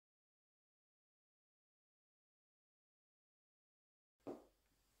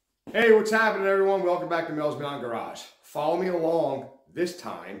Hey, what's happening everyone? Welcome back to Mehl's Beyond Garage. Follow me along this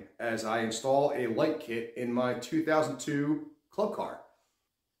time as I install a light kit in my 2002 club car.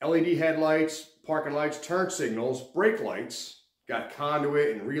 LED headlights, parking lights, turn signals, brake lights, got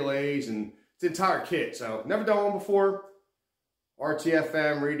conduit and relays and it's the entire kit. So never done one before.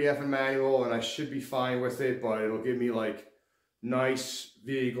 RTFM, read the FM manual, and I should be fine with it, but it'll give me like nice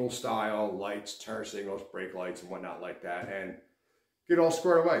vehicle style lights, turn signals, brake lights and whatnot like that, and get it all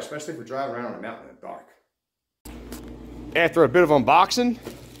squared away, especially if we're driving around on a mountain in the dark. After a bit of unboxing,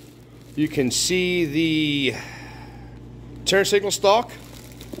 you can see the turn signal stalk.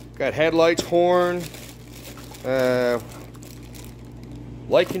 Got headlights, horn,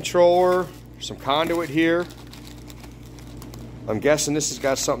 light controller, some conduit here. I'm guessing this has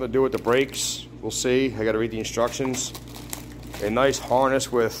got something to do with the brakes. We'll see. I got to read the instructions. A nice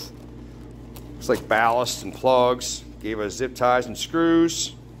harness with, looks like ballast and plugs. Gave us zip ties and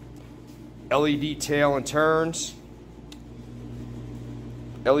screws. LED tail and turns.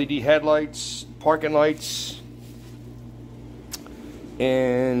 LED headlights, parking lights,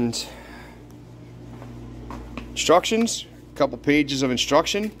 and instructions. A couple pages of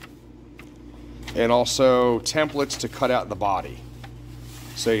instruction. And also templates to cut out the body.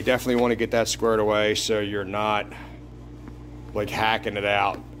 So you definitely want to get that squared away so you're not like hacking it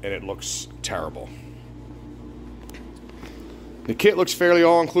out and it looks terrible. The kit looks fairly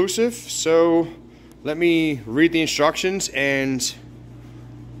all-inclusive, so let me read the instructions and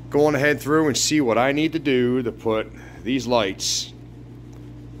go on ahead through and see what I need to do to put these lights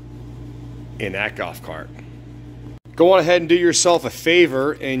in that golf cart. Go on ahead and do yourself a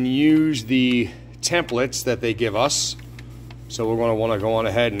favor and use the templates that they give us. So we're going to want to go on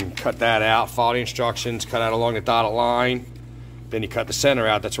ahead and cut that out, follow the instructions, cut out along the dotted line, then you cut the center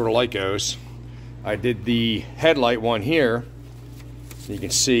out, that's where the light goes. I did the headlight one here. You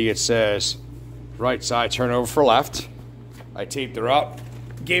can see it says right side turn over for left. I taped her up,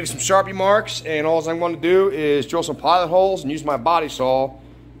 gave some Sharpie marks, and all I'm going to do is drill some pilot holes and use my body saw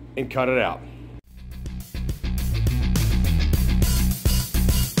and cut it out.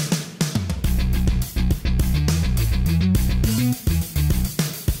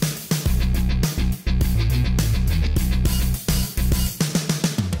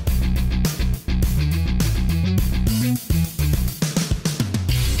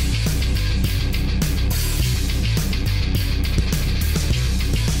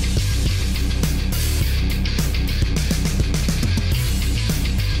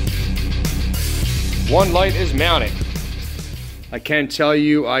 One light is mounted. I can tell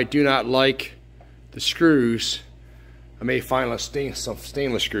you I do not like the screws. I may find some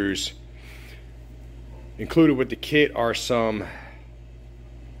stainless screws. Included with the kit are some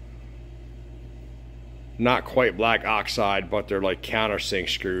not quite black oxide, but they're like countersink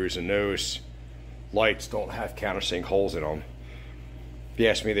screws, and those lights don't have countersink holes in them. If you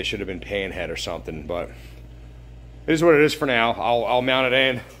ask me, they should have been panhead or something, but it is what it is for now. I'll mount it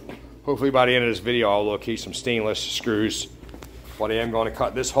in. Hopefully by the end of this video I'll locate some stainless screws. But I am going to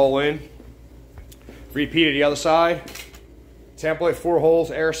cut this hole in. Repeat it the other side. Template, 4 holes,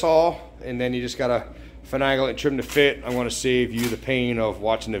 air saw, and then you just gotta finagle it and trim to fit. I'm gonna save you the pain of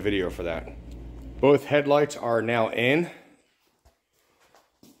watching the video for that. Both headlights are now in.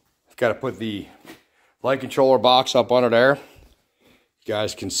 I've got to put the light controller box up under there. You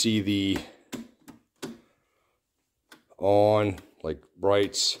guys can see the on, like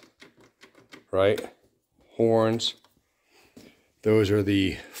brights, right? Horns. Those are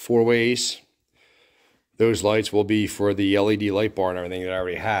the 4 ways. Those lights will be for the LED light bar and everything that I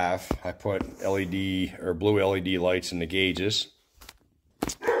already have. I put LED or blue LED lights in the gauges.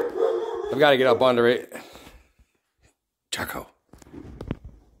 I've got to get up under it. Chaco.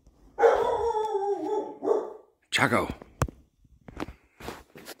 Chaco.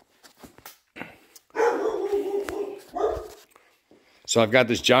 So I've got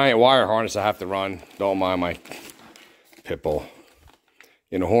this giant wire harness I have to run. Don't mind my pit bull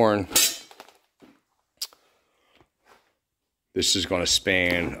in a horn. This is going to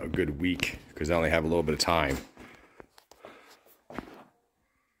span a good week because I only have a little bit of time.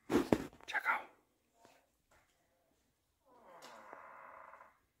 Check out.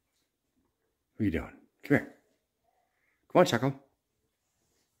 What are you doing? Come here. Come on, Chaco.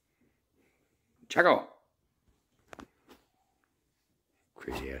 Chaco.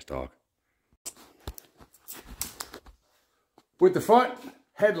 Crazy ass dog. With the front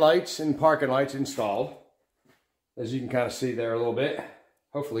headlights and parking lights installed, as you can kind of see there a little bit,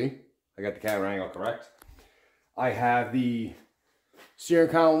 hopefully I got the camera angle correct. I have the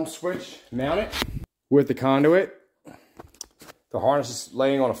steering column switch mounted with the conduit The harness is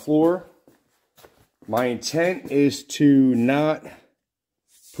laying on the floor. My intent is to not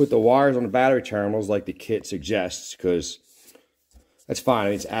put the wires on the battery terminals like the kit suggests, because that's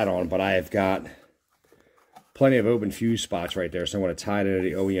fine, it's add-on, but I have got plenty of open fuse spots right there, so I'm going to tie it into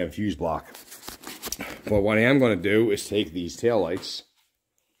the OEM fuse block. But what I am going to do is take these taillights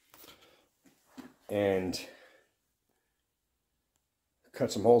and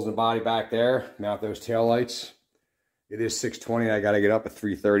cut some holes in the body back there, mount those taillights. It is 6:20, I got to get up at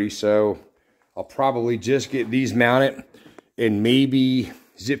 3:30, so I'll probably just get these mounted and maybe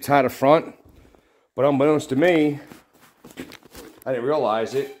zip tie the front. But unbeknownst to me, I didn't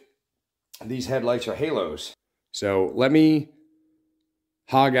realize it, these headlights are halos. So let me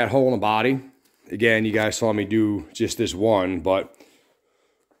hog that hole in the body. Again, you guys saw me do just this one, but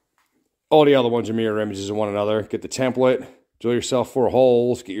all the other ones are mirror images of one another. Get the template, drill yourself 4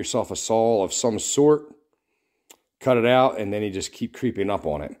 holes, get yourself a saw of some sort, cut it out, and then you just keep creeping up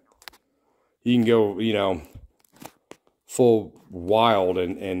on it. You can go, you know, full wild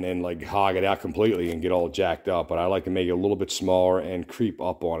and like hog it out completely and get all jacked up, but I like to make it a little bit smaller and creep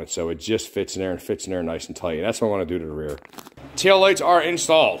up on it so it just fits in there and fits in there nice and tight. And that's what I want to do to the rear. Tail lights are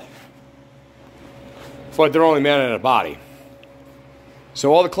installed, but they're only mounted in a body.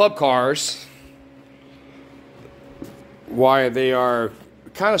 So all the club cars, why they are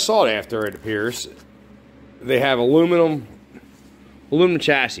kind of sought after, it appears, they have aluminum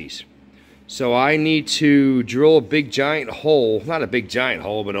chassis. So I need to drill a big giant hole, not a big giant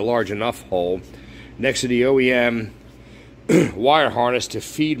hole, but a large enough hole next to the OEM wire harness to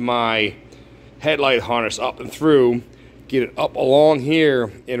feed my headlight harness up and through, get it up along here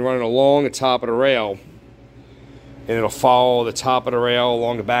and run it along the top of the rail, and it'll follow the top of the rail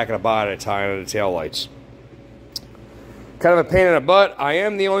along the back of the body to tie into the tail lights. Kind of a pain in the butt. I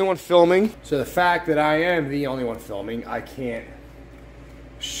am the only one filming, so the fact that I am the only one filming, I can't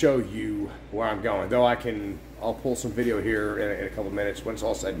show you where I'm going. Though I'll pull some video here in a couple minutes when it's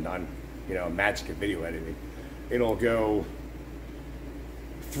all said and done. You know, magic of video editing. It'll go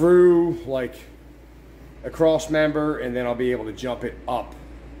through like a cross member, and then I'll be able to jump it up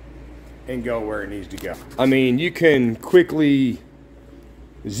and go where it needs to go. I mean, you can quickly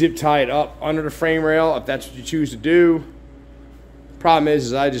zip tie it up under the frame rail if that's what you choose to do. Problem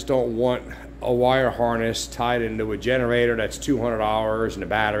is I just don't want a wire harness tied into a generator that's $200 and a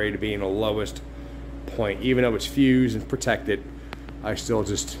battery to be in the lowest point. Even though it's fused and protected, it's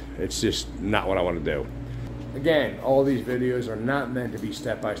just not what I want to do. Again, all these videos are not meant to be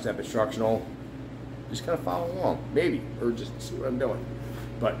step-by-step instructional. Just kind of follow along, maybe, or just see what I'm doing.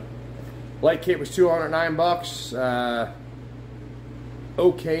 But light kit was $209.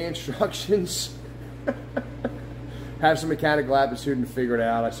 Okay instructions. Have some mechanical aptitude and figure it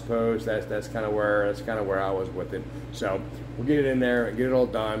out, I suppose. That's kind of where I was with it. So we'll get it in there and get it all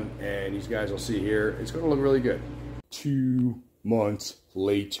done, and these guys will see here. It's going to look really good. 2 months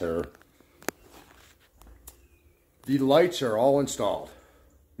later, the lights are all installed.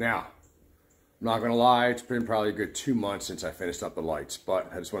 Now, I'm not going to lie, it's been probably a good 2 months since I finished up the lights,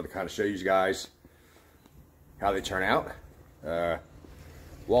 but I just wanted to kind of show you guys how they turn out.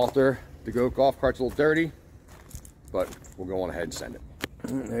 Walter, the golf cart's a little dirty, but we'll go on ahead and send it.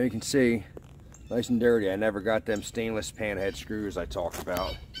 There you can see, nice and dirty. I never got them stainless pan head screws I talked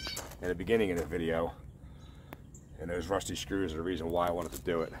about in the beginning of the video. And those rusty screws are the reason why I wanted to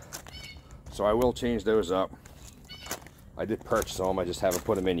do it. So I will change those up. I did purchase them, I just haven't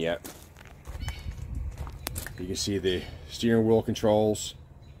put them in yet. You can see the steering wheel controls,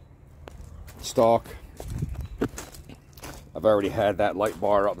 stalk. I've already had that light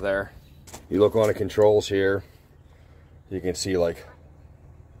bar up there. You look on the controls here, you can see like,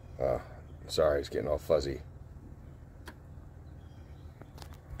 sorry, it's getting all fuzzy.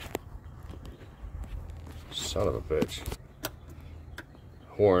 Son of a bitch.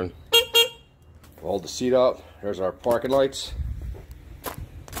 Horn. Hold the seat up. There's our parking lights.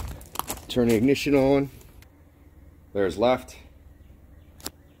 Turn the ignition on. There's left.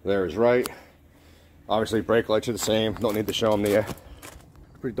 There's right. Obviously brake lights are the same. Don't need to show them to you.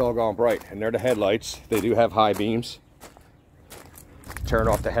 Pretty doggone bright. And they're the headlights. They do have high beams. Turn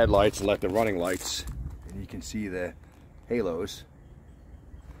off the headlights and let the running lights, and you can see the halos.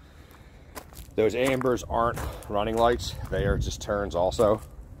 Those ambers aren't running lights, they are just turns also.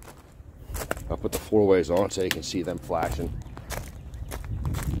 I'll put the four ways on so you can see them flashing.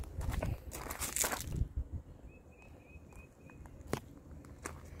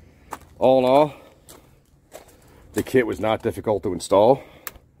 All in all, the kit was not difficult to install.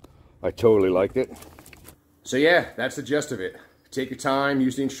 I totally liked it. So yeah, that's the gist of it. Take your time,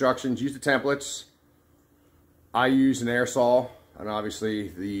 use the instructions, use the templates. I use an air saw and obviously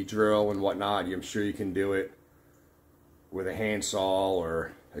the drill and whatnot, I'm sure you can do it with a handsaw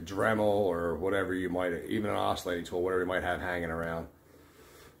or a Dremel or whatever you might, even an oscillating tool, whatever you might have hanging around.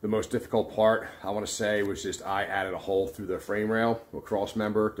 The most difficult part, I want to say, was just I added a hole through the frame rail, a cross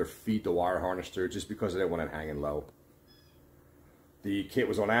member, to feed the wire harness through, just because I didn't want it hanging low. The kit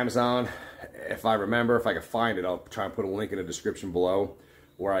was on Amazon. If I remember, if I can find it, I'll try and put a link in the description below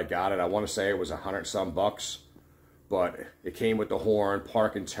where I got it. I want to say it was $100 some, but it came with the horn,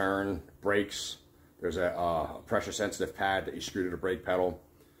 park and turn, brakes. There's a pressure sensitive pad that you screw to the brake pedal.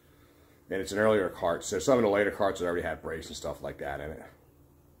 And it's an earlier cart, so some of the later carts that already had brakes and stuff like that in it.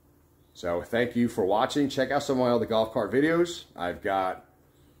 So thank you for watching. Check out some of my other golf cart videos. I've got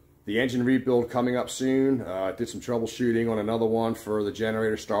the engine rebuild coming up soon. Did some troubleshooting on another one for the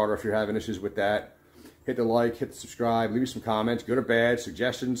generator starter. If you're having issues with that, hit the like, hit the subscribe, leave me some comments, good or bad,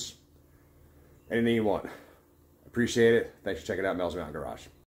 suggestions, anything you want. Appreciate it. Thanks for checking out Mehl's Mountain Garage.